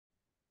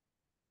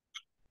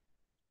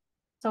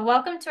So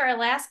welcome to our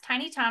last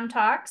Tiny Tom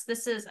Talks.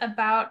 This is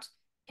about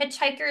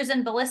hitchhikers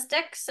and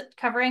ballistics,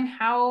 covering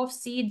how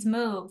seeds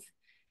move.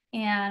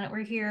 And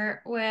we're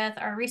here with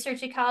our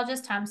research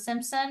ecologist, Tom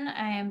Simpson.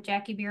 I am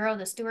Jackie Bureau,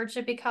 the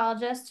stewardship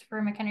ecologist for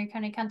McHenry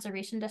County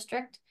Conservation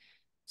District.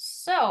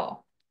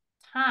 So,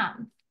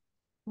 Tom,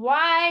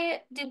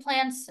 why do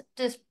plants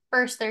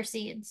disperse their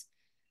seeds?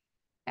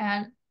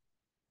 And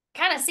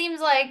kind of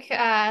seems like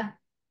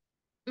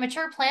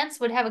mature plants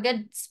would have a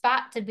good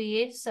spot to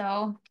be.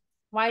 So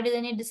why do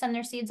they need to send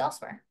their seeds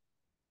elsewhere?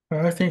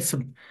 I think it's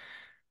an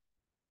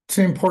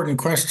important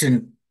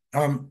question,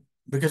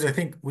 because I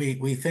think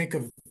we think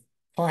of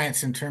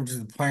plants in terms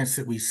of the plants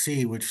that we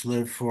see, which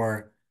live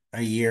for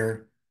a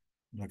year,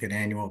 like an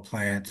annual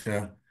plant,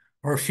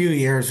 or a few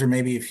years, or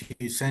maybe a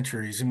few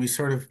centuries, and we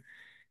sort of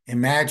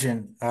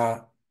imagine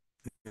that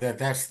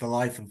that's the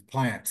life of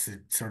plants.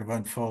 It sort of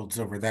unfolds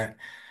over that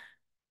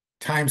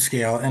time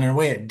scale, and in a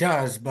way it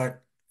does.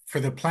 But for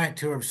the plant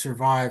to have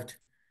survived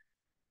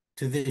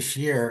to this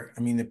year,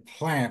 I mean, the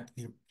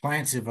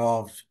plants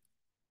evolved,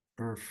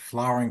 or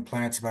flowering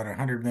plants, about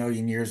 100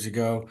 million years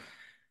ago.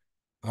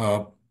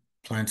 Uh,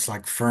 Plants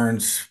like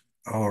ferns,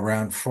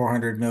 around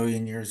 400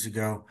 million years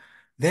ago.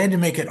 They had to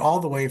make it all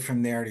the way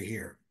from there to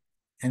here.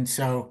 And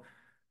so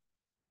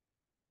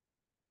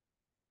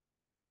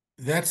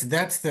that's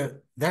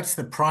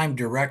the prime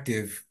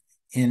directive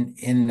in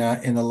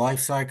the life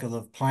cycle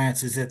of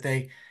plants, is that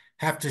they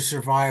have to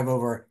survive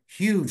over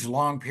huge,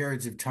 long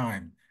periods of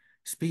time.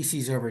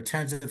 Species over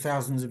tens of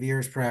thousands of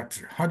years,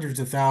 perhaps hundreds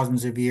of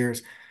thousands of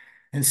years.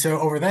 And so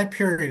over that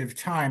period of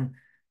time,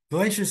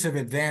 glaciers have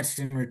advanced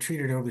and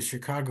retreated over the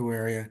Chicago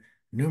area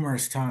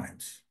numerous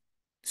times.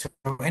 So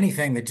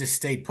anything that just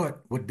stayed put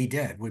would be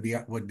dead, would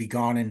be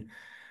gone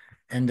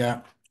and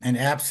uh, and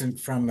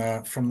absent from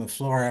the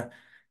flora.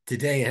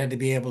 Today, it had to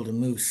be able to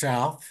move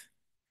south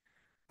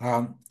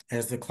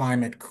as the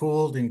climate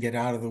cooled and get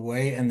out of the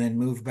way, and then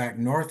move back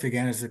north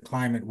again as the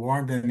climate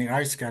warmed and the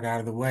ice got out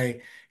of the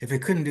way. If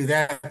it couldn't do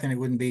that, then it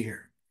wouldn't be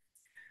here.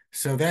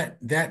 So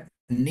that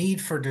need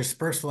for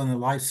dispersal in the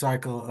life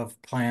cycle of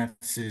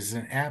plants is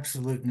an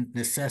absolute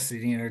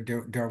necessity in a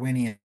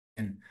Darwinian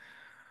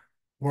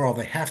world.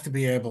 They have to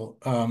be able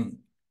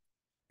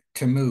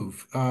to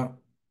move.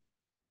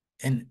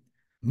 And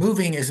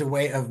moving is a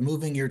way of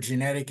moving your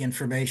genetic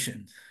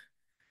information.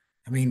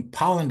 I mean,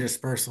 pollen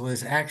dispersal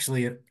is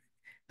actually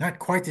not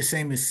quite the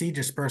same as seed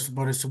dispersal,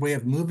 but it's a way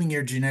of moving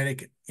your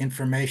genetic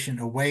information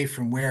away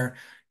from where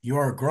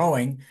you're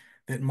growing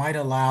that might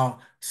allow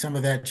some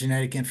of that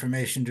genetic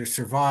information to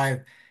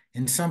survive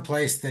in some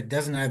place that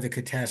doesn't have the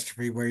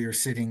catastrophe where you're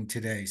sitting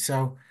today.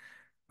 So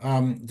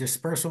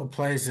dispersal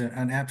plays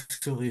an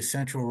absolutely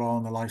essential role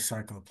in the life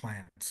cycle of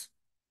plants.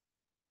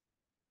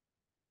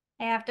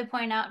 I have to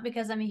point out,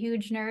 because I'm a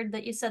huge nerd,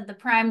 that you said the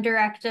prime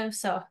directive.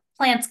 So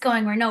plants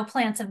going where no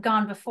plants have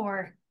gone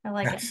before. I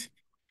like it. Yes,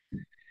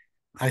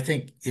 I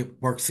think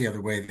it works the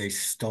other way. All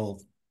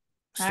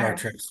Star right.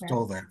 Trek All right.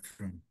 stole that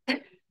from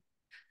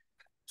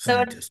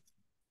So scientists.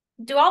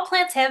 do all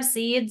plants have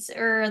seeds,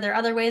 or are there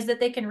other ways that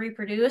they can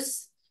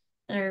reproduce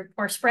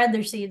or spread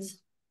their seeds?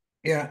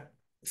 Yeah,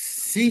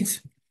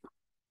 seeds.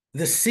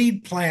 The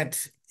seed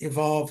plant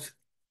evolved.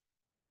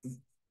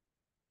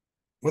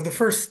 Well, the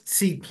first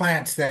seed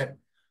plants that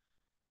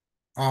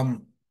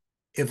um,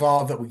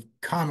 evolved that we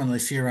commonly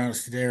see around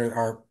us today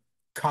are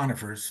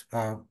conifers,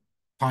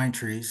 pine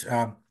trees,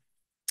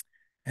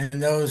 and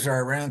those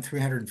are around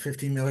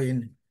 350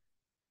 million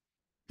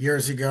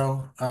years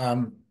ago.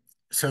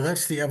 So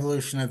that's the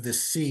evolution of the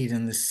seed,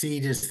 and the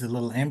seed is the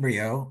little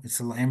embryo. It's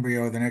the little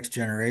embryo of the next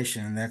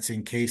generation, and that's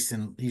encased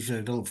in usually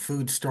a little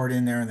food stored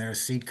in there, and then a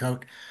seed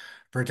coat,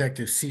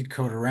 protective seed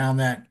coat around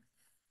that.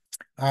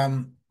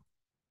 Um,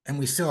 and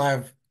we still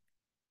have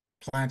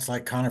plants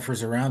like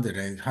conifers around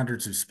today,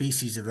 hundreds of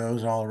species of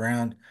those all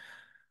around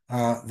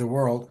the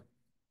world.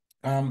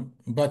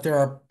 But there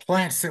are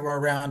plants that were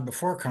around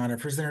before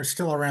conifers that are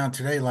still around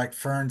today, like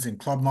ferns and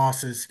club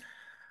mosses,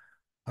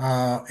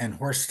 and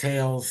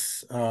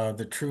horsetails,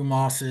 the true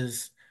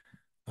mosses,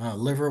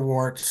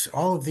 liverworts.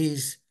 All of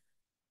these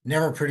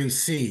never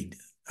produce seed.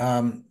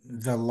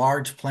 The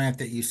large plant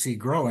that you see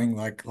growing,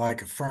 like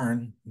a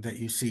fern that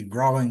you see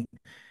growing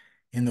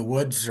in the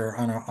woods or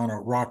on a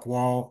rock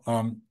wall,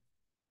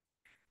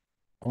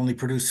 only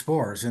produce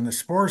spores, and the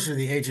spores are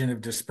the agent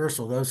of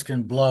dispersal. Those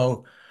can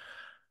blow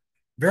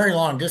very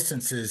long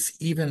distances,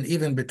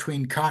 even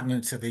between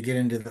continents. If they get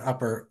into the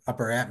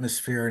upper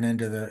atmosphere and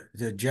into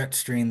the jet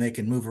stream, they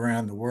can move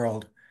around the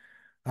world.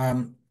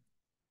 Um,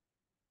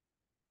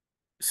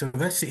 so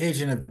that's the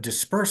agent of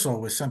dispersal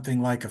with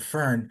something like a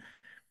fern.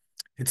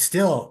 It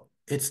still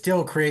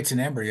creates an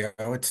embryo.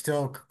 It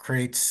still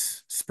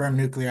creates sperm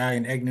nuclei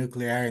and egg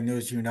nuclei, and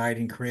those unite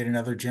and create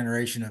another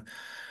generation of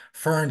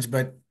ferns.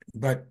 But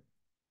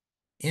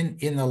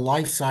in the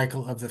life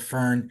cycle of the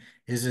fern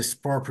is a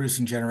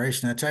spore-producing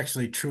generation. That's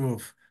actually true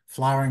of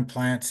flowering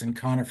plants and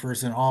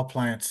conifers and all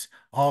plants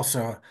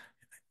also.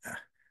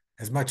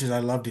 As much as I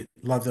love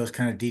those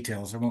kind of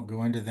details, I won't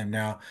go into them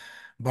now.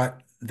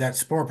 But that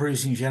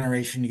spore-producing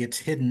generation gets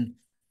hidden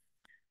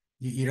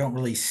you don't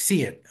really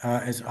see it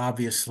as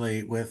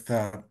obviously with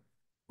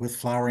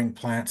flowering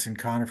plants and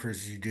conifers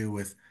as you do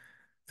with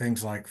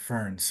things like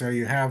ferns. So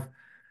you have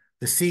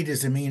the seed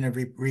as a mean of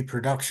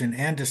reproduction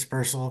and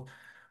dispersal,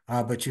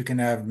 but you can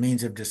have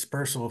means of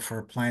dispersal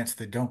for plants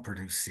that don't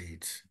produce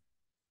seeds.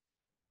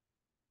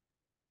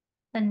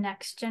 The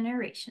next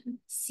generation,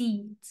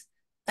 seeds.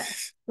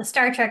 The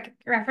Star Trek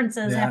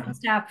references have Yeah, to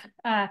stop.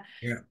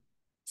 yeah.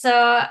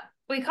 So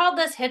we called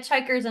this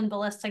Hitchhikers and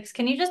Ballistics.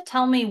 Can you just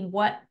tell me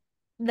what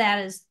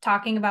that is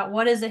talking about?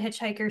 What is a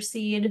hitchhiker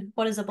seed?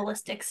 What is a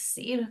ballistics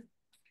seed?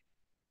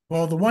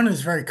 Well, the one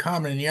is very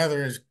common, and the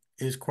other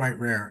is quite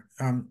rare.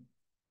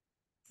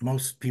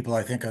 Most people,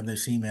 I think, on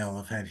this email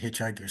have had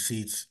hitchhiker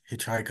seeds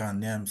hitchhike on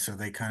them, so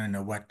they kind of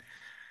know what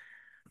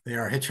they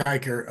are.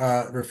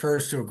 Hitchhiker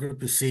refers to a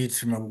group of seeds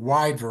from a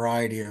wide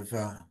variety of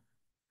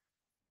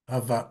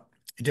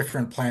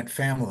different plant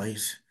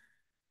families.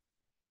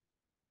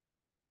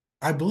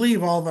 I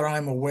believe all that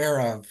I'm aware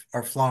of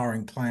are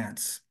flowering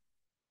plants.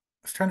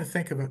 I was trying to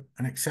think of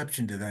an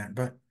exception to that,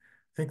 but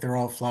I think they're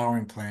all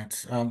flowering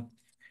plants.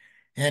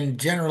 And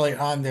generally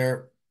on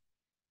their,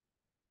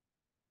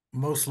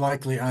 most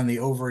likely on the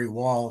ovary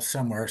wall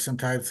somewhere,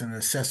 sometimes an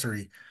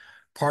accessory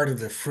part of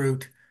the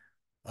fruit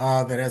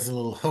that has a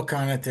little hook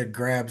on it that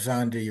grabs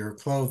onto your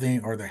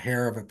clothing or the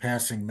hair of a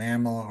passing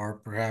mammal or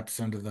perhaps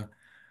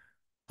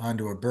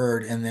onto a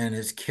bird and then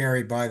is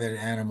carried by that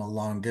animal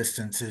long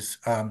distances.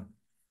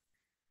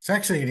 It's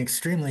actually an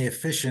extremely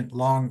efficient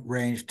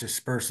long-range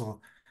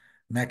dispersal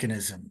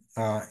mechanism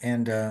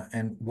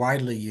and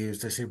widely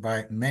used, I say,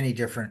 by many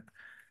different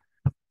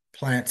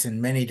plants in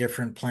many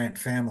different plant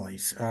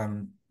families.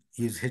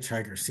 Use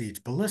hitchhiker seeds.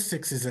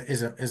 Ballistics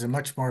is a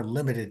much more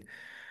limited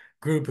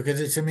group because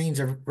it's a means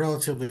of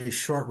relatively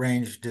short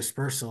range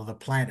dispersal. The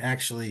plant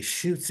actually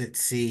shoots its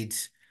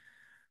seeds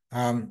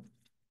um,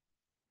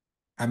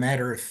 a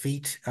matter of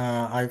feet.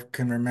 I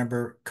can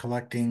remember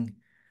collecting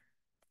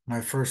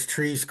my first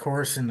trees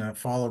course in the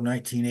fall of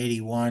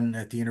 1981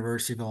 at the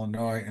University of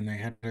Illinois, and they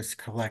had us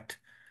collect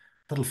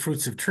little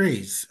fruits of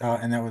trees,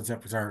 and that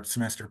was our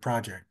semester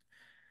project.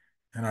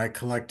 And I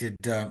collected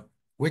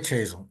witch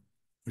hazel,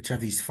 which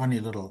have these funny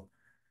little,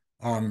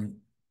 um,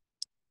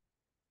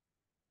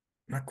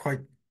 not quite,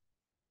 I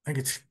think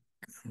it's,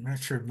 I'm not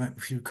sure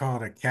if you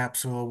call it a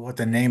capsule, what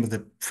the name of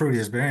the fruit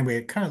is, but anyway,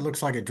 it kind of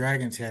looks like a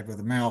dragon's head with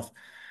a mouth.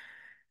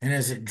 And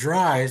as it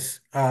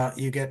dries,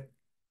 you get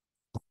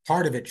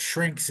part of it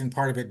shrinks and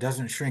part of it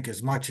doesn't shrink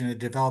as much, and it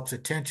develops a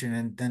tension,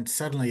 and then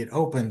suddenly it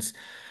opens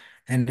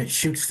and it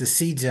shoots the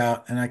seeds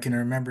out. And I can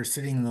remember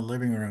sitting in the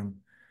living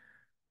room,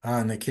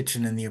 and the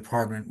kitchen in the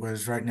apartment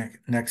was right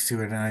next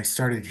to it, and I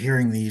started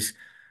hearing these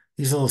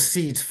little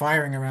seeds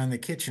firing around the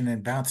kitchen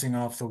and bouncing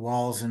off the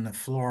walls and the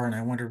floor, and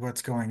I wondered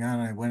what's going on.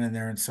 And I went in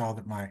there and saw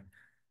that my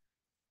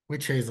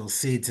witch hazel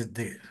seeds,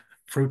 the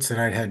fruits that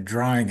I'd had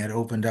drying, had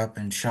opened up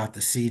and shot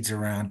the seeds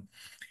around.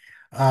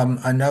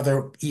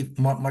 Another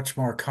much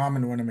more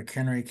common one in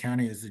McHenry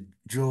County is the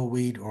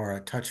jewelweed or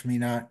a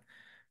touch-me-not,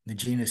 the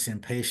genus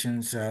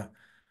Impatiens.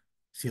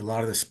 See a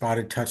lot of the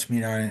spotted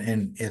touch-me-not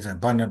and is an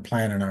abundant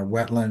plant in our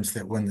wetlands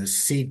that when the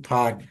seed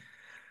pod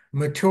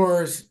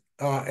matures,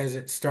 as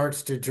it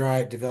starts to dry,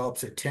 it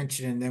develops a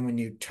tension, and then when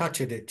you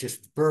touch it, it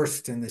just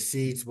bursts and the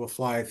seeds will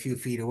fly a few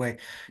feet away.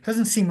 It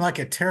doesn't seem like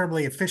a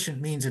terribly efficient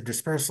means of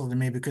dispersal to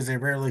me because they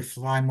rarely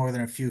fly more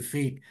than a few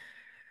feet.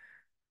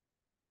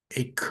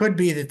 It could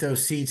be that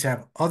those seeds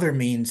have other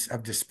means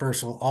of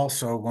dispersal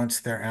also once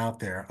they're out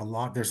there.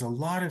 There's a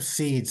lot of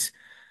seeds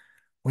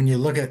when you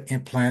look at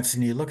plants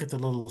and you look at the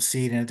little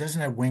seed and it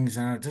doesn't have wings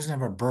on it, it doesn't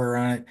have a burr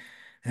on it,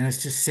 and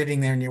it's just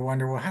sitting there and you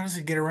wonder, well, how does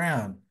it get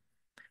around?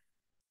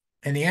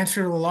 And the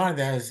answer to a lot of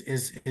that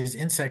is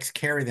insects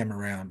carry them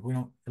around.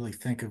 We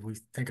think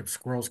of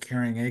squirrels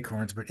carrying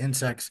acorns, but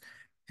insects,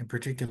 in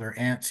particular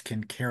ants,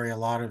 can carry a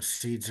lot of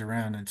seeds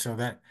around. And so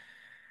that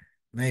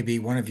maybe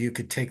one of you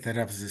could take that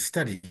up as a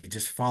study.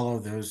 Just follow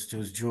those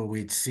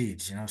jewelweed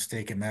seeds,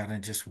 stake them out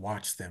and just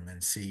watch them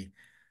and see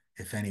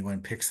if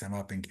anyone picks them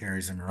up and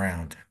carries them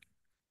around.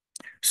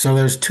 So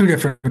there's two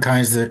different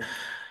kinds. The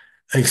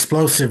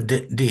explosive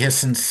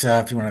dehiscence,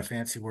 if you want a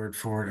fancy word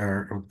for it,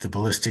 or the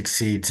ballistic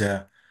seeds,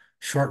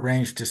 short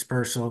range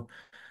dispersal,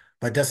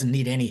 but doesn't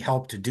need any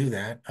help to do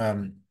that.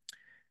 And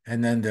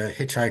then the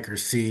hitchhiker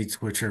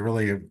seeds, which are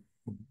really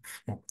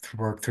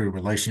work through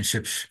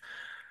relationships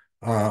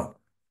uh,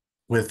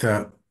 with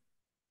a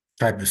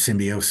type of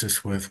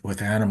symbiosis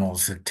with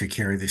animals to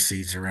carry the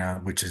seeds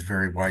around, which is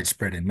very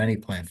widespread in many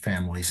plant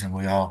families. And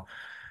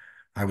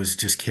I was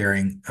just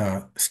carrying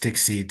stick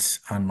seeds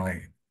on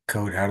my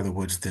coat out of the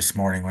woods this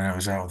morning when I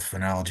was out with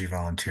phenology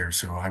volunteers.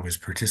 So I was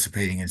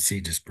participating in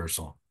seed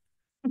dispersal.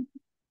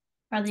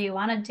 Whether you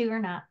wanted to or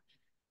not.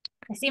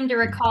 I seem to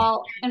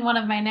recall in one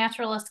of my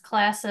naturalist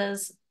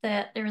classes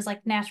that there was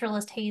like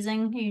naturalist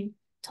hazing. You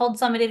told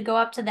somebody to go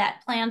up to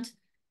that plant,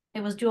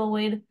 it was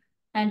jewelweed,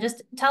 and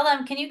just tell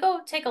them, can you go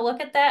take a look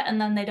at that? And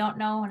then they don't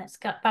know and it's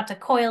about to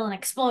coil and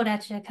explode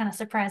at you. It kind of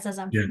surprises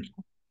them. Yeah.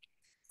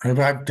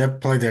 I've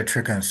played that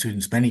trick on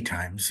students many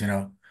times.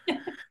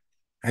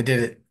 I did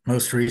it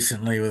most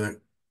recently with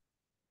a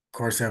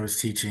course I was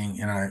teaching,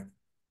 and I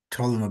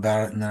told them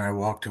about it, and then I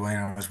walked away,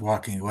 and I was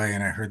walking away,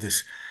 and I heard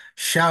this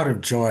shout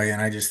of joy,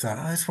 and I just thought,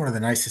 oh, that's one of the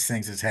nicest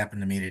things that's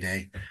happened to me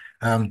today.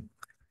 Um,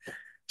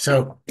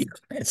 so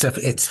it's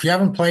if you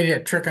haven't played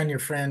it, trick on your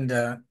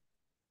friend,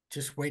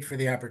 just wait for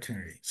the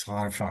opportunity. It's a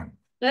lot of fun.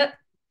 Yep.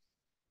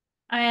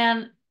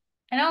 And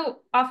I know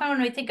often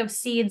when we think of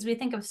seeds, we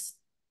think of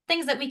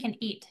things that we can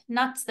eat,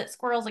 nuts that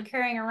squirrels are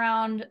carrying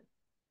around.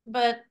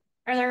 But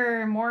are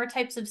there more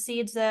types of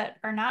seeds that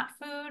are not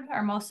food?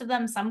 Are most of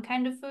them some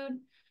kind of food?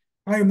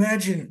 I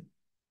imagine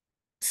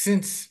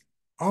since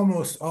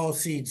almost all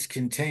seeds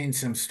contain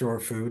some store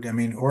food, I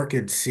mean,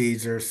 orchid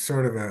seeds are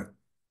sort of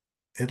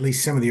at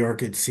least some of the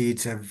orchid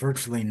seeds have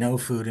virtually no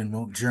food and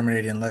won't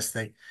germinate unless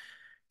they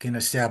can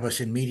establish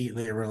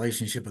immediately a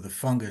relationship with the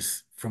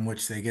fungus from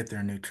which they get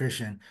their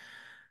nutrition.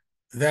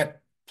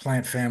 That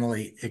plant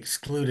family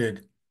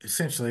excluded,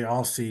 essentially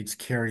all seeds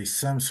carry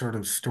some sort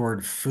of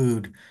stored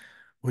food,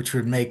 which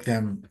would make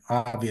them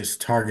obvious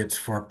targets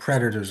for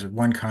predators of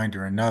one kind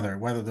or another.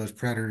 Whether those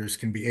predators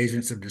can be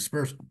agents of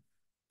dispersal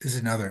is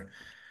another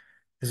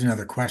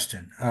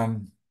question.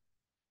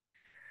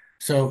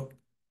 So,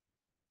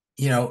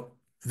 you know,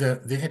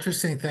 the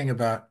interesting thing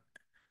about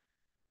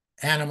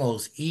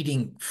animals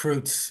eating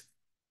fruits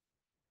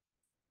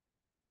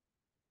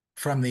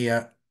from the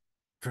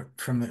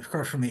of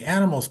course from the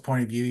animal's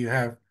point of view, you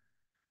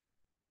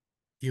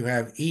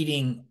have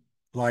eating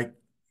like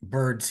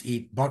birds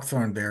eat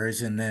buckthorn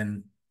berries and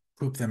then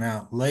poop them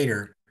out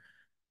later.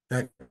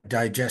 That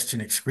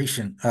digestion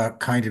excretion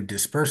kind of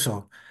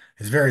dispersal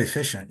is very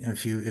efficient.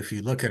 If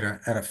you look at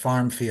a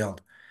farm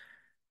field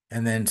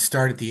and then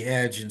start at the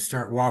edge and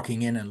start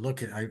walking in and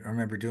look at, I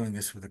remember doing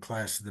this with a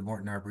class at the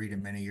Morton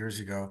Arboretum many years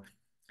ago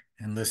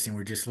and listening,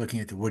 we're just looking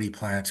at the woody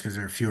plants because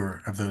there are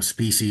fewer of those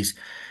species,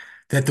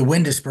 that the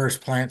wind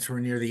dispersed plants were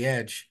near the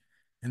edge.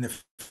 And the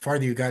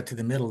farther you got to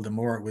the middle, the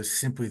more it was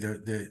simply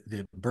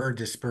the bird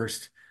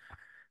dispersed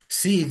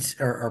seeds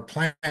or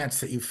plants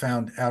that you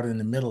found out in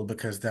the middle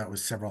because that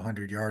was several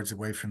hundred yards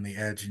away from the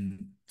edge,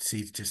 and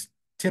seeds just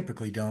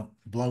typically don't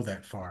blow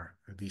that far,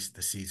 at least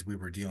the seeds we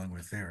were dealing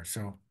with there.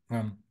 So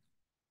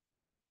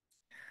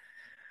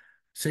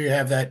you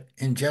have that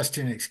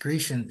ingestion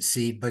excretion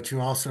seed, but you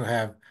also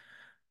have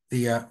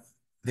the uh,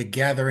 the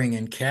gathering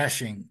and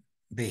caching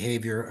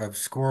behavior of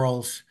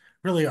squirrels,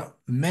 really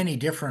many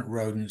different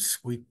rodents.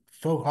 We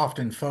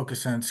often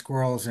focus on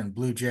squirrels and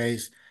blue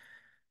jays,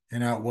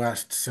 and out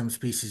west some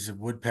species of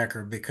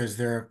woodpecker because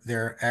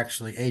they're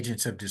actually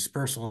agents of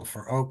dispersal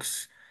for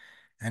oaks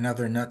and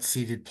other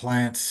nut-seeded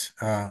plants.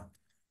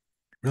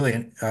 Really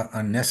an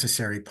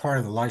unnecessary part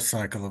of the life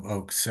cycle of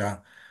oaks.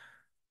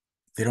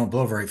 They don't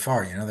blow very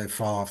far. They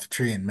fall off the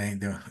tree and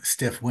the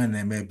stiff wind,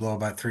 they may blow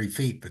about 3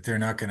 feet, but they're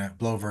not going to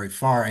blow very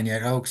far. And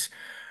yet oaks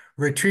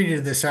retreated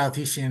to the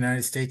southeastern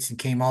United States and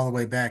came all the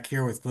way back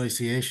here with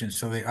glaciation.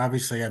 So they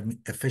obviously have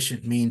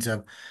efficient means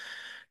of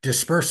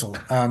dispersal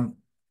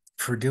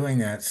for doing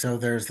that. So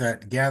there's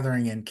that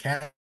gathering and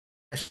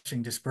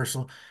caching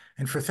dispersal.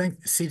 And for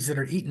seeds that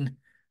are eaten,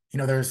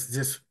 there's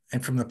this,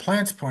 and from the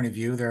plant's point of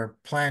view, there are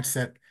plants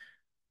that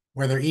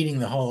where they're eating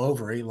the whole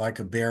ovary, like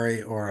a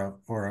berry or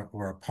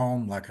a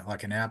pome,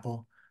 like an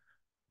apple.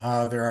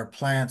 There are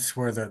plants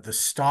where the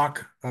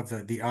stalk of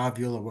the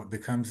ovule of what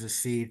becomes the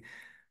seed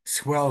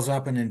swells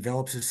up and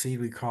envelops the seed.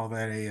 We call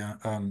that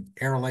a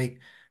arillate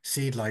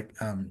seed, like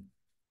um,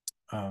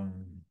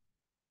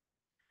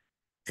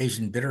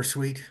 Asian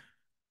bittersweet.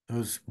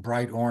 Those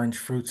bright orange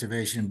fruits of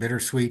Asian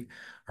bittersweet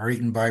are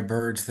eaten by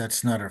birds.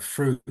 That's not a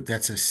fruit,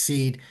 that's a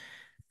seed.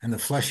 And the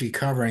fleshy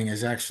covering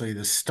is actually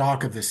the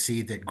stalk of the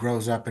seed that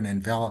grows up and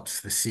envelops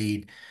the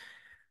seed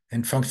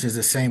and functions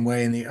the same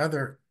way. And the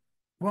other,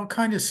 well,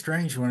 kind of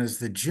strange one is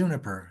the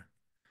juniper,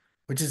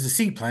 which is a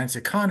seed plant, it's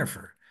a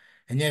conifer.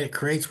 And yet it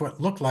creates what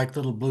look like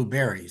little blue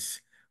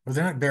berries. Well,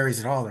 they're not berries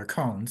at all, they're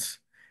cones.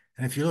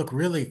 And if you look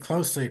really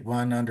closely at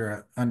one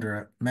under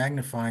a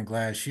magnifying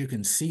glass, you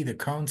can see the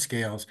cone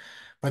scales,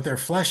 but they're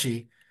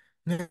fleshy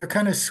and they're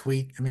kind of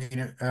sweet. I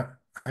mean,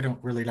 I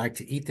don't really like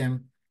to eat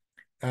them.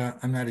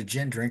 I'm not a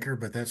gin drinker,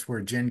 but that's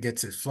where gin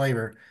gets its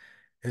flavor,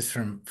 is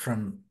from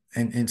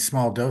in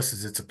small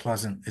doses. It's a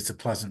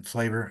pleasant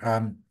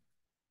flavor.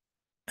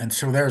 And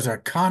so there's a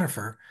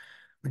conifer,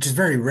 which is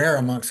very rare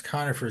amongst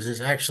conifers,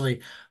 is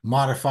actually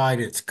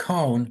modified its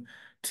cone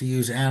to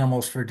use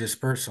animals for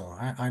dispersal.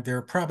 There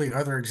are probably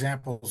other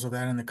examples of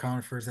that in the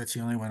conifers. That's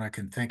the only one I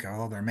can think of,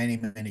 although there are many,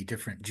 many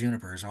different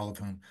junipers, all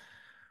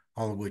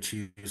of which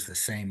use the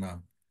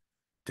same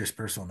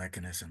dispersal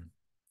mechanism.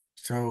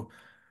 So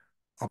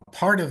a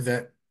part of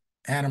the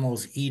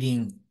animals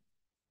eating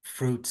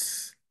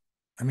fruits,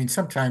 I mean,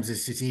 sometimes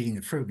it's just eating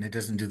the fruit and it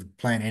doesn't do the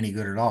plant any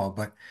good at all,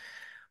 but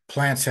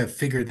plants have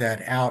figured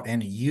that out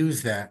and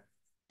use that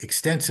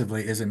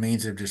extensively as a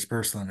means of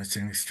dispersal, and it's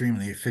an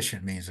extremely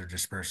efficient means of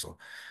dispersal.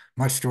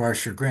 Much to our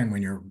chagrin,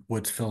 when your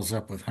woods fills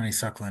up with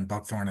honeysuckle and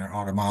buckthorn and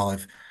autumn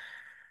olive,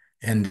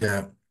 and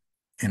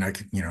I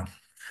could,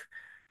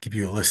 give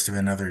you a list of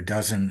another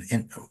dozen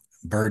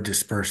bird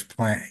dispersed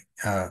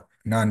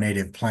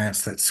non-native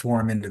plants that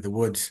swarm into the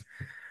woods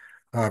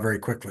very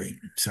quickly.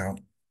 So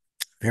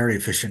very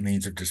efficient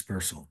means of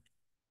dispersal.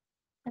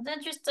 It's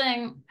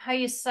interesting how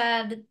you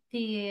said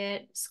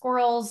the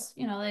squirrels,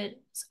 they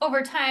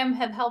over time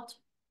have helped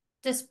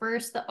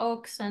disperse the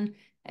oaks. And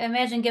I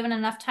imagine given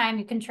enough time,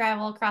 you can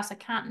travel across a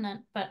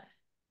continent. But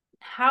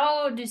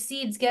how do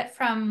seeds get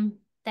from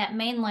that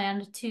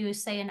mainland to,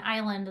 say, an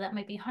island that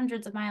might be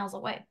hundreds of miles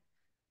away?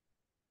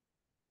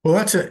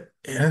 Well,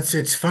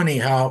 it's funny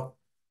how,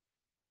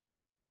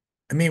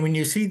 I mean, when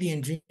you see the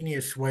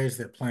ingenious ways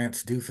that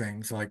plants do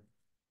things, like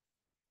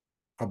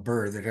a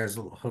bird that has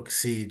little hooked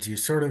seeds, you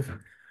sort of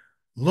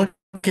look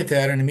at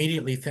that and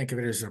immediately think of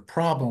it as a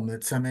problem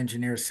that some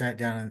engineer sat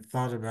down and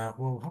thought about,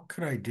 well, what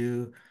could I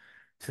do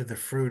to the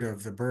fruit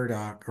of the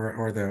burdock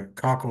or the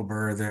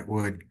cocklebur that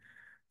would,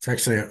 it's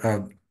actually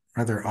a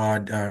rather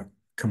odd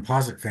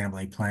composite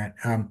family plant,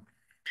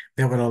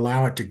 that would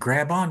allow it to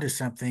grab onto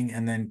something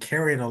and then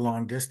carry it a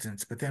long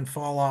distance, but then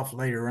fall off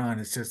later on.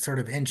 It's a sort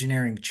of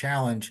engineering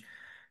challenge.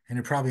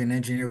 And probably an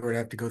engineer would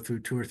have to go through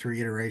 2 or 3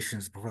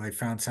 iterations before they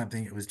found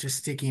something that was just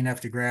sticky enough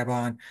to grab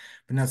on,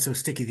 but not so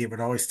sticky that it would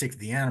always stick to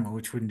the animal,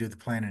 which wouldn't do the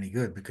plant any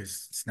good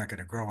because it's not going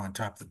to grow on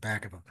top of the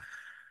back of a,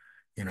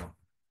 you know,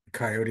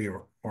 coyote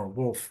or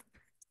wolf.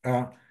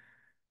 Uh,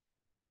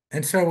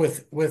 and so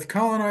with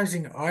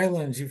colonizing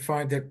islands, you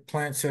find that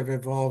plants have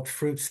evolved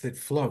fruits that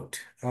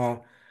float.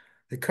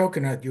 The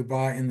coconut you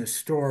buy in the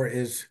store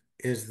is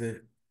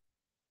the,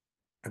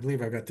 I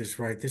believe I got this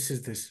right. This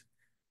is this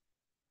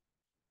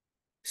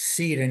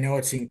seed. I know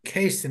it's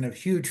encased in a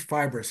huge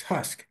fibrous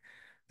husk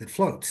that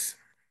floats.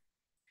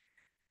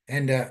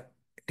 And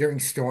during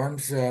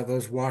storms,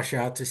 those wash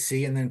out to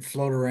sea and then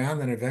float around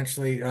and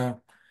eventually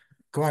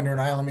go under an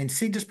island. I mean,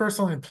 seed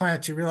dispersal in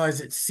plants, you realize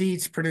that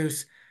seeds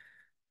produce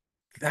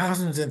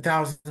thousands and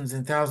thousands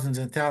and thousands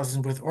and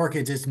thousands. With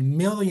orchids, it's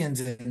millions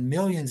and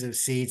millions of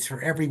seeds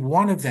for every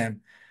one of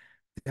them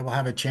that will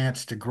have a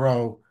chance to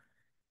grow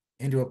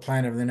into a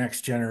plant of the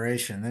next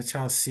generation. That's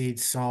how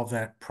seeds solve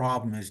that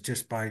problem, is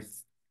just by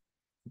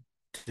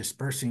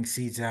dispersing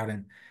seeds out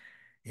in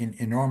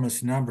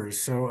enormous numbers.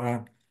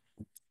 So,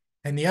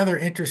 and the other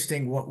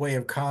interesting way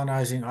of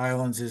colonizing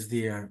islands is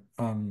the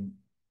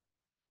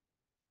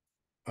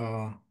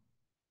well,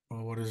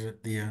 what is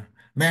it? The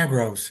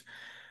mangroves.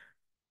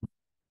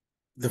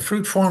 The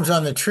fruit forms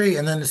on the tree,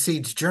 and then the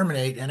seeds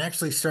germinate and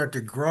actually start to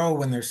grow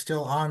when they're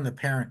still on the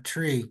parent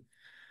tree,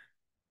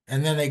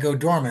 and then they go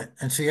dormant.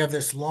 And so you have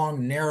this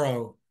long,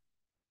 narrow,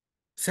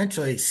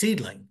 essentially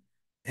seedling,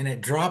 and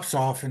it drops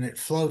off and it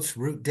floats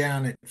root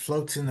down. It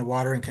floats in the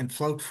water and can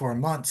float for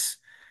months.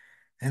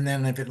 And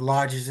then if it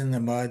lodges in the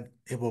mud,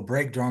 it will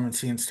break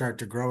dormancy and start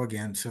to grow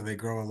again. So they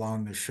grow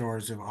along the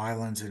shores of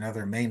islands and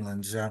other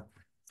mainlands.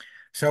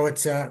 So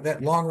it's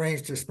that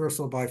long-range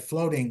dispersal by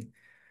floating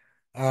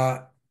uh,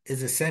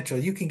 is essential.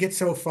 You can get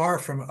so far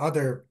from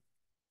other,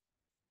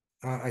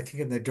 I think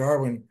in the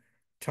Darwin,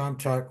 Tom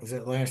talked, was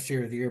it last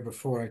year or the year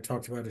before, I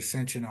talked about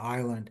Ascension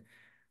Island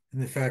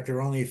and the fact there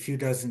are only a few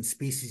dozen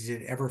species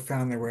that ever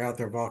found their way out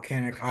there,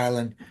 volcanic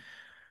island,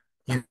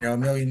 a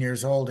million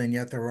years old, and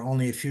yet there were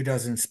only a few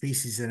dozen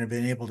species that have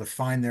been able to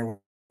find their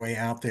way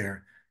out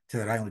there to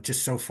that island,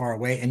 just so far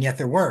away. And yet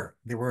there were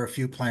a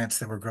few plants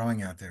that were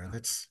growing out there.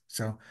 That's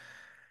so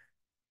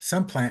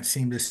some plants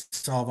seem to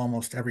solve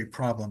almost every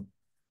problem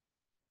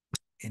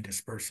in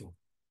dispersal.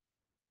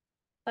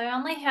 I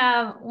only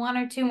have one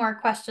or two more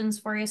questions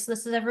for you. So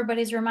this is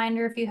everybody's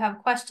reminder. If you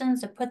have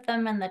questions, to put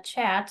them in the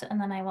chat, and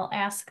then I will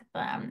ask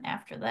them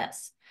after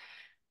this.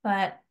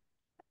 But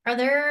are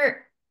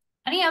there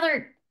any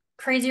other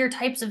crazier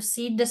types of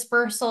seed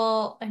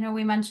dispersal? I know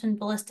we mentioned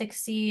ballistic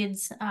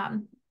seeds.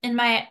 In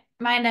my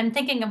mind, I'm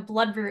thinking of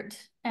bloodroot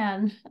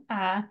and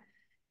the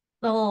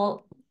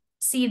little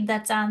seed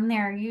that's on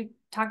there. You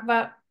talk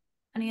about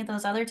any of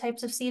those other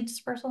types of seed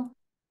dispersal?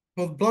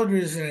 Well,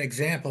 bloodroot is an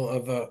example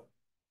of a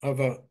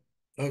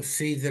of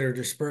seeds that are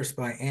dispersed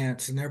by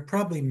ants, and there are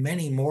probably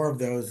many more of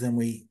those than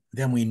we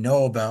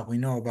know about. We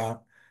know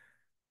about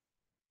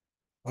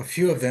a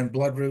few of them.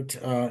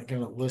 Bloodroot, got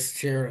a list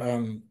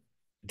here.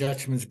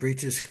 Dutchman's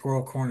breeches,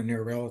 squirrel corn, a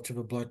near relative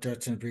of blood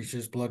Dutchman's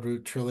breeches,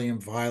 bloodroot, trillium,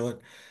 violet,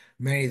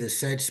 many of the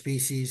sedge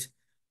species.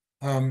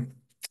 Um,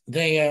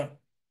 they uh,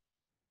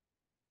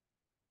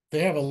 they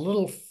have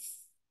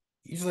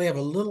usually have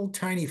a little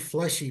tiny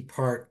fleshy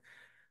part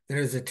that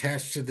is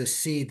attached to the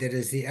seed that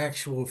is the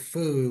actual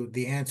food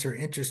the ants are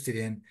interested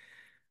in.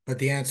 But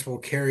the ants will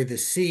carry the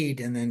seed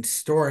and then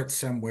store it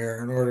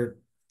somewhere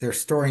they're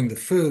storing the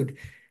food.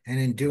 And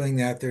in doing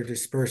that, they're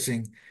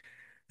dispersing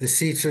the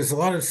seeds. So there's a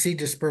lot of seed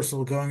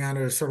dispersal going on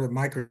at a sort of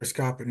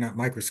microscopic, not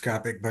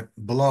microscopic, but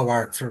below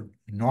our sort of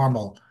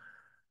normal,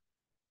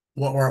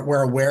 what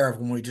we're aware of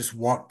when we just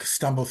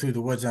stumble through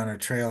the woods on a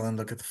trail and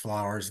look at the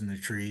flowers and the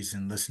trees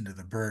and listen to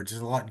the birds.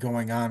 There's a lot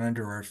going on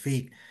under our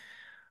feet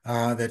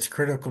that's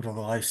critical to the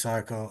life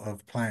cycle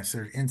of plants.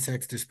 There's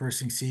insects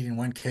dispersing seed. In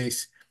one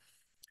case,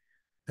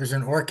 there's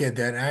an orchid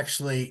that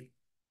actually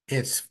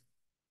its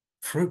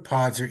fruit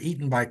pods are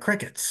eaten by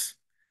crickets.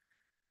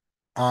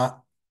 Uh,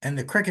 and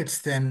the crickets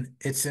then,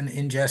 it's an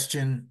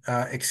ingestion,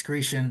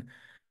 excretion,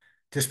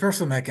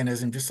 dispersal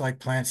mechanism, just like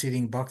plants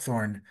eating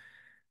buckthorn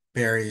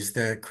berries.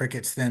 The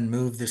crickets then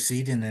move the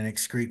seed and then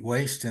excrete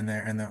waste in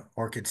there, and the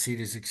orchid seed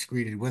is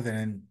excreted with it,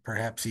 and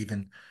perhaps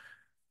even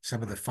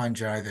some of the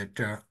fungi that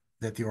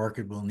the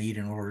orchid will need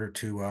in order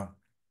to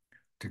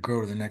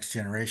grow to the next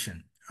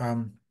generation.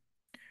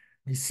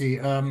 You see,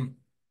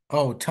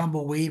 oh,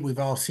 tumbleweed. We've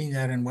all seen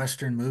that in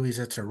Western movies.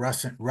 That's a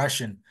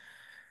Russian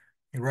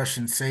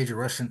sage, or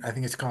Russian, I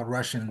think it's called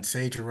Russian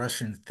sage or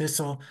Russian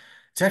thistle.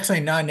 It's actually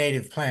a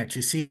non-native plant.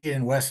 You see it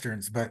in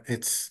Westerns, but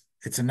it's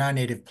a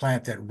non-native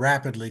plant that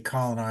rapidly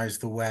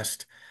colonized the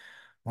West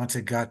once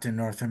it got to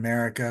North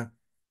America,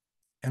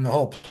 and the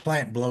whole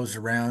plant blows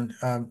around.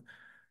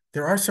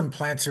 There are some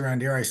plants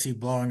around here I see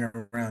blowing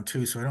around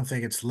too, so I don't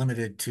think it's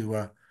limited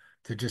to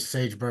just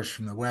sagebrush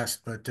from the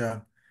West. But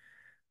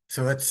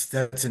so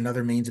that's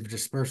another means of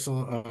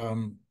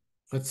dispersal.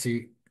 Let's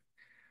see,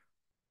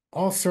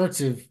 all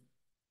sorts of.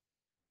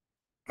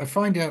 I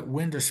find out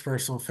wind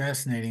dispersal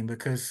fascinating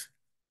because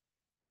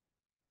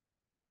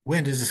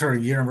wind is a sort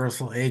of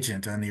universal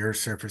agent on the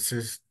Earth's surface.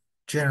 There's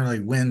generally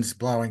winds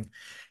blowing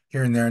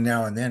here and there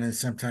now and then, and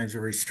sometimes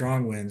very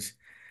strong winds.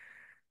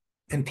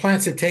 And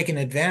plants have taken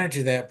advantage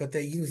of that, but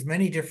they use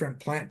many different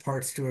plant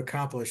parts to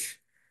accomplish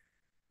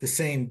the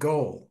same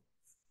goal.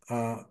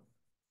 Uh,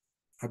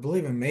 I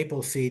believe a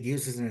maple seed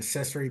uses an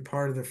accessory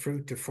part of the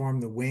fruit to form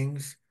the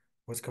wings,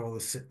 what's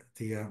called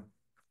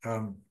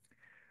um,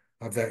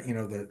 of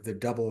that, the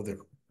double of the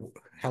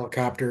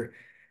helicopter.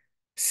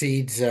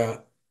 Seeds,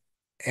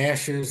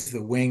 ashes,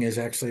 the wing is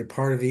actually a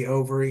part of the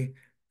ovary,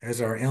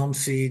 as are elm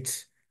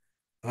seeds.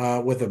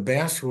 With a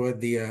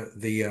basswood,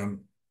 the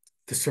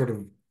sort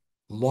of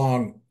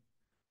long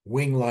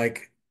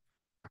wing-like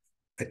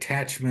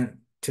attachment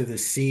to the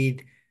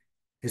seed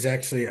is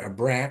actually a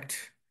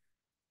bract.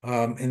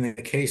 In the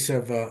case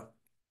of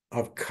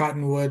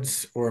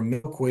cottonwoods or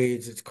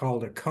milkweeds, it's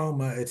called a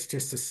coma. It's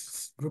just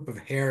a group of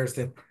hairs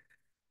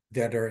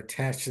that are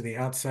attached to the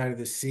outside of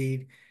the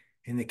seed.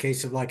 In the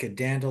case of like a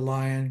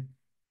dandelion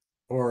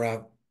or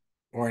a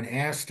or an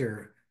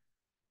aster,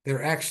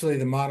 they're actually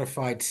the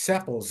modified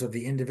sepals of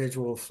the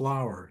individual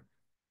flower.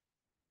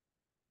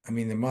 I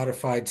mean, the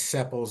modified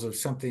sepals of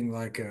something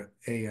like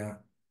a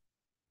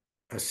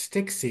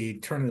stick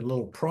seed turn into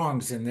little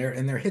prongs in there,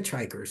 and they're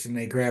hitchhikers, and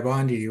they grab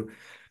onto you.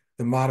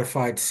 The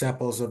modified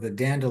sepals of the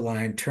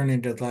dandelion turn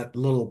into that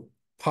little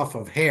puff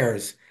of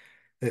hairs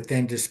that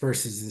then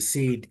disperses the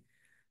seed,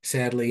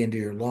 sadly, into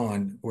your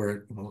lawn where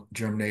it will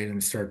germinate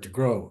and start to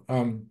grow.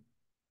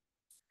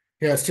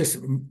 Yeah, it's just,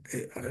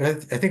 I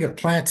think of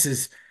plants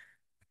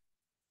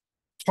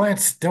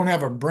don't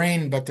have a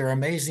brain, but they're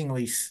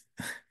amazingly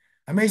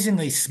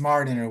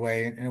smart in a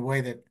way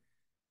that,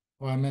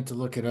 well, I meant to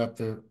look it up.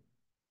 The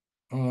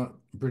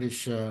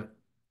British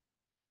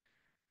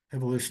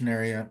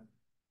evolutionary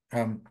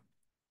um,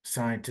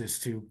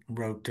 scientist who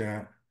wrote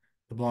The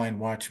Blind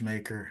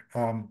Watchmaker,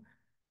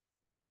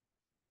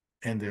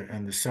 and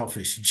the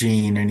selfish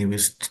gene, and he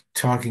was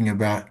talking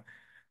about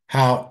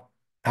how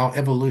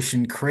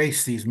evolution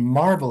creates these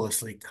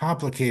marvelously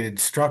complicated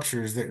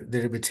structures that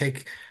it would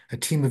take a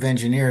team of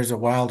engineers a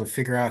while to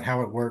figure out how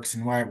it works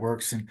and why it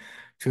works, and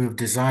to have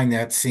designed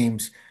that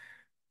seems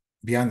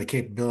beyond the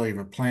capability of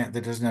a plant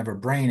that doesn't have a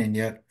brain, and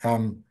yet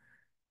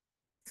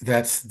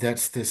that's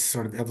this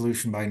sort of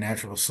evolution by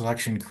natural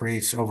selection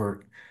creates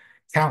over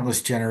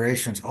countless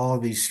generations all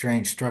of these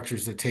strange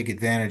structures that take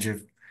advantage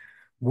of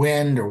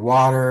wind or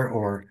water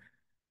or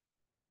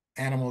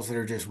animals that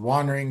are just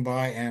wandering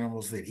by,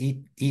 animals that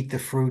eat the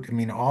fruit. I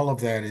mean, all of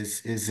that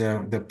is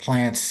the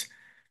plants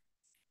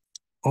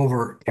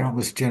over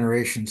countless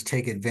generations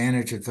take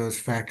advantage of those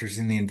factors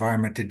in the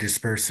environment to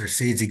disperse their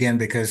seeds again,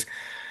 because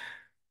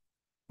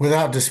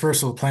without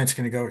dispersal, plants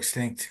going to go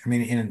extinct. I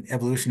mean, in an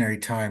evolutionary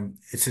time,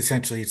 it's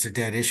a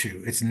dead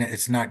issue.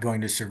 It's not going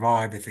to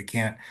survive if it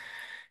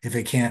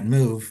can't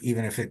move,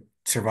 even if it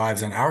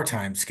survives on our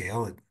time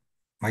scale. It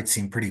might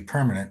seem pretty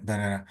permanent,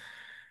 but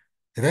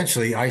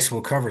eventually ice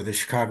will cover the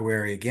Chicago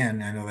area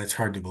again. I know that's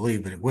hard to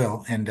believe, but it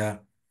will.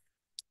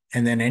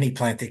 And then any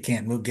plant that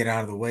can't move, get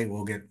out of the way,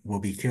 will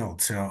be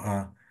killed.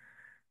 So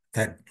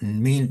that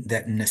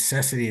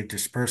necessity of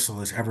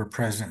dispersal is ever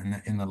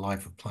present in the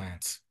life of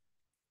plants.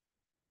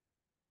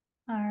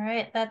 All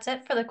right, that's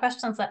it for the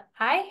questions that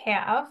I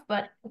have,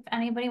 but if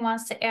anybody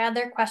wants to add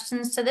their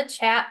questions to the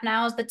chat,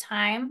 now is the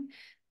time.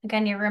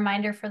 Again, your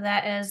reminder for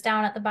that is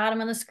down at the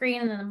bottom of the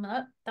screen in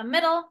the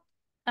middle,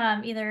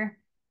 either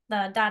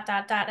the dot,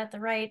 dot, dot at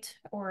the right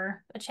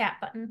or a chat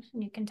button,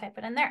 and you can type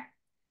it in there.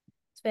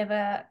 So we have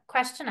a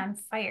question on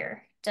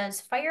fire.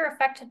 Does fire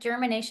affect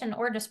germination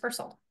or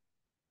dispersal?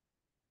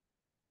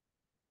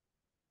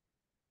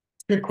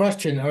 Good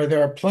question.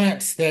 There are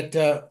plants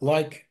that,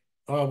 like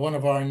one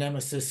of our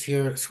nemesis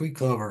here, sweet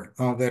clover,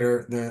 that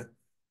are the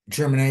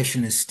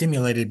germination is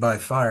stimulated by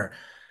fire.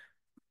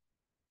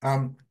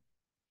 Um,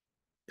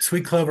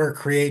 Sweet clover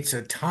creates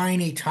a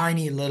tiny,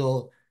 tiny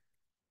little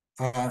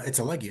It's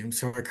a legume,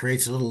 so it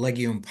creates a little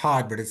legume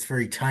pod, but it's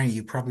very tiny.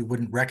 You probably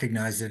wouldn't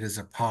recognize it as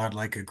a pod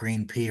like a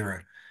green pea or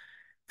a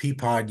pea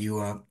pod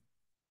you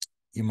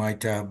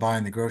might buy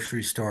in the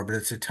grocery store, but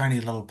it's a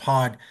tiny little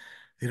pod.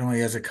 It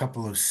only has a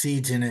couple of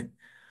seeds in it.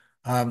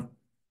 Um,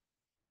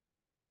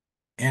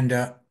 and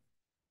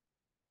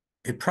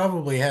it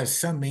probably has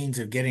some means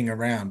of getting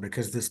around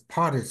because this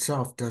pod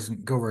itself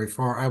doesn't go very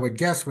far. I would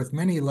guess with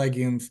many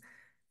legumes,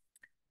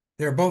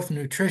 they're both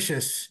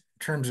nutritious in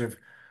terms of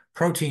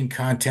protein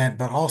content,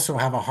 but also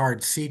have a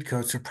hard seed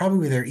coat. So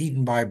probably they're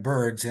eaten by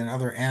birds and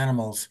other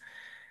animals.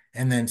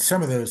 And then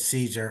some of those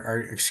seeds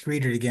are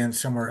excreted again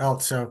somewhere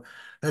else. So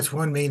that's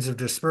one means of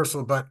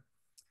dispersal. But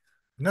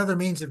another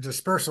means of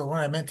dispersal, one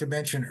I meant to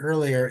mention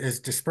earlier,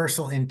 is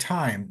dispersal in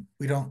time.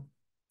 We don't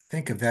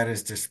think of that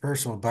as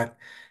dispersal, but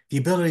the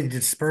ability to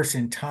disperse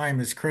in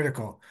time is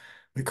critical.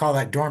 We call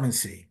that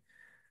dormancy.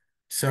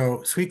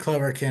 So sweet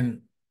clover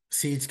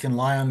seeds can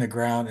lie on the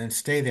ground and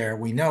stay there,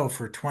 we know,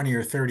 for 20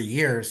 or 30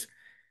 years.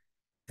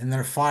 And then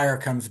a fire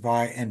comes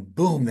by and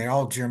boom, they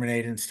all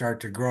germinate and start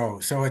to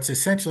grow. So it's the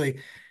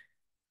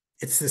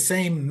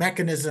same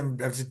mechanism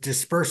of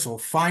dispersal,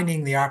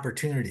 finding the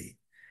opportunity.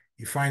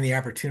 You find the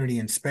opportunity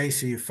in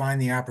space, or you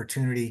find the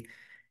opportunity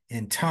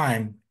in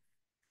time,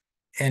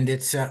 and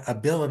its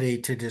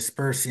ability to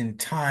disperse in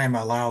time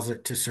allows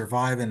it to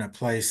survive in a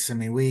place. I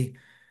mean, we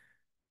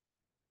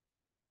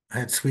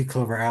had sweet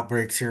clover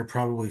outbreaks here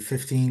probably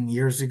 15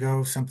 years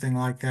ago, something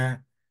like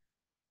that.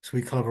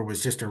 Sweet clover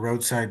was just a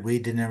roadside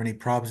weed, didn't have any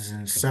problems,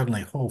 and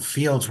suddenly whole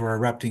fields were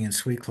erupting in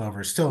sweet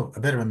clover. Still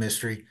a bit of a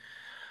mystery.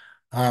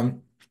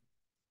 Um,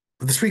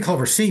 but the sweet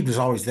clover seed was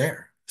always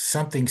there.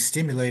 Something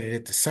stimulated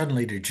it to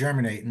suddenly to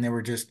germinate, and there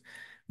were just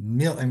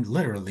and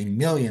literally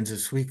millions of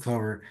sweet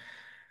clover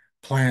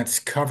plants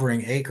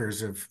covering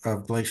acres of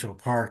Glacial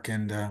Park,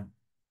 and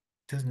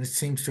it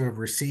seems to have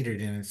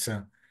receded in its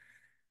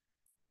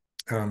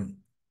um,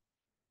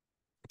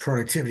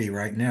 productivity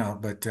right now.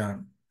 But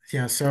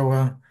yeah,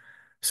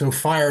 so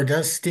fire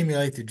does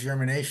stimulate the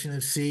germination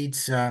of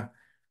seeds. I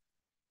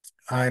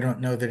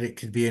don't know that it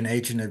could be an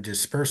agent of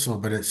dispersal,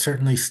 but it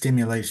certainly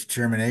stimulates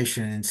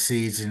germination in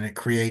seeds, and it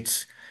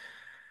creates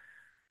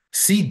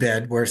seed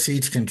bed where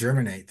seeds can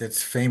germinate.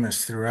 That's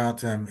famous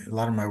throughout. A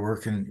lot of my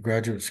work in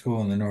graduate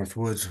school in the North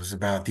Woods was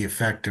about the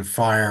effect of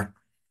fire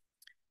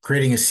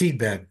creating a seed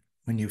bed.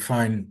 When you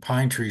find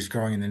pine trees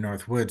growing in the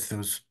North Woods,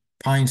 those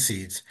pine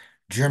seeds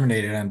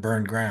germinated on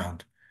burned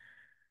ground.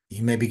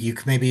 Maybe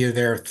you're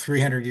there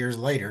 300 years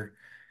later,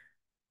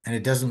 and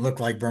it doesn't look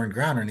like burned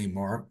ground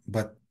anymore,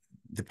 but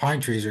the pine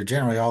trees are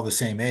generally all the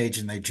same age,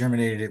 and they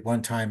germinated at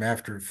one time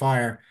after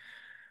fire.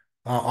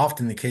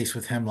 Often the case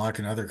with hemlock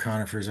and other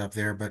conifers up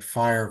there, but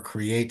fire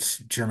creates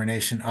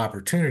germination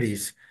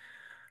opportunities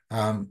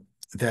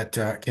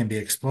that can be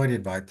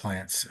exploited by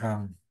plants.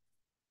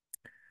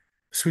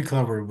 Sweet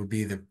clover would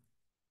be the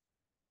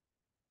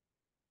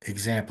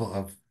example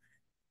of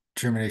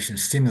germination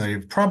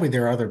stimulated. Probably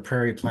there are other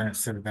prairie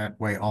plants that are that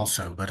way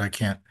also, but I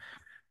can't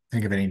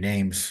think of any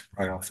names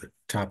right off the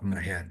top of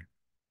my head.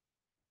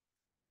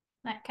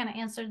 That kind of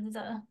answered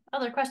the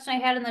other question I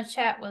had in the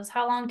chat, was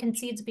how long can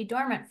seeds be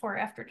dormant for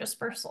after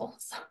dispersal?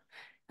 So,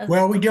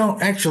 Well, we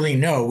don't actually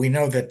know. We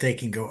know that they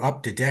can go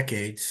up to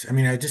decades. I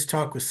mean, I just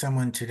talked with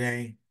someone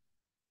today.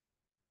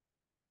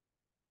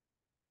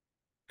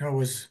 No, it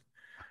was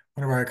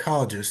one of our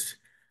ecologists,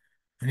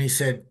 and he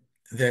said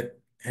that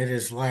at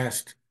his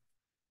last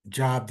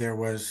job there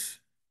was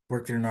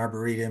worked in an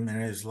arboretum,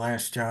 and at his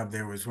last job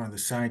there was one of the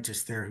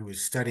scientists there who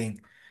was studying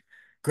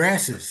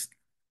grasses,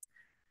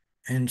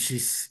 and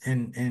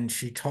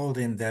she told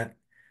him that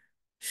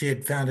she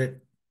had found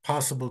it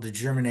possible to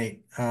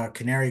germinate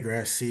canary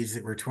grass seeds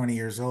that were 20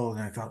 years old.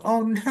 And I thought,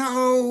 oh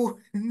no,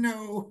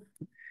 no.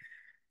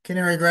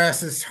 Canary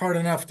grass is hard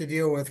enough to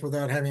deal with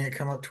without having it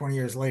come up 20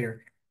 years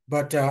later.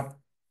 But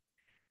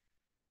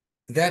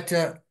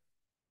that,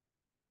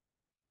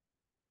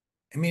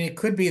 I mean, it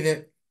could be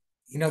that,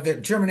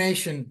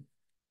 that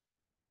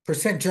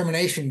percent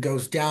germination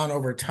goes down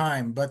over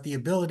time, but the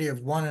ability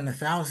of 1 in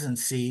 1,000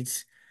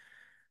 seeds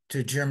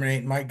to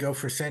germinate might go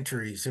for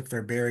centuries if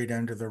they're buried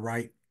under the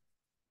right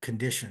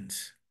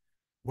conditions.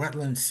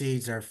 Wetland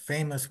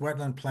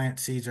plant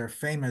seeds are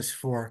famous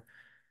for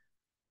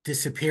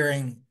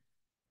disappearing.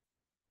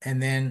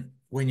 And then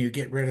when you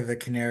get rid of the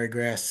canary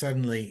grass,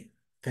 suddenly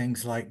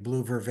things like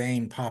blue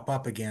vervain pop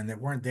up again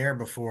that weren't there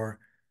before.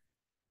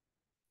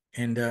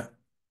 And the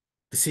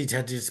seeds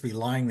had to just be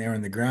lying there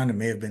in the ground and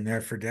may have been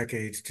there for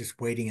decades, just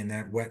waiting in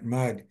that wet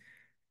mud.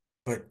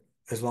 But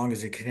as long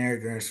as the canary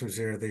grass was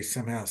there, they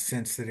somehow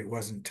sensed that it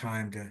wasn't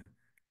time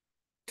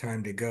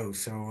to go.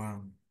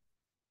 So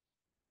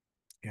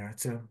yeah,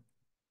 it's a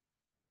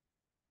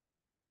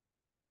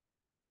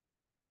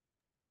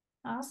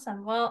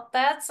awesome. Well,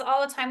 that's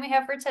all the time we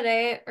have for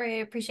today.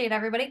 We appreciate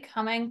everybody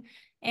coming,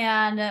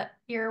 and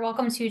you're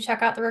welcome to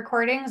check out the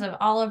recordings of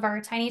all of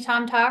our Tiny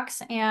Tom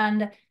Talks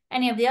and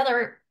any of the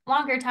other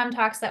longer Tom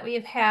Talks that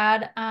we've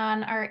had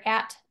on our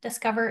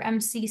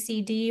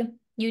 @DiscoverMCCD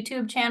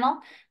YouTube channel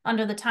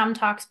under the Tom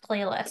Talks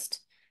playlist.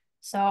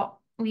 So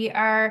we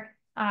are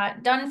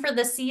done for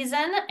the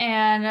season,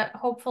 and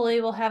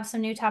hopefully we'll have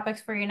some new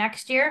topics for you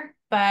next year.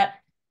 But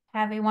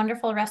have a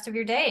wonderful rest of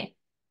your day.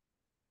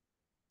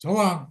 So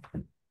long.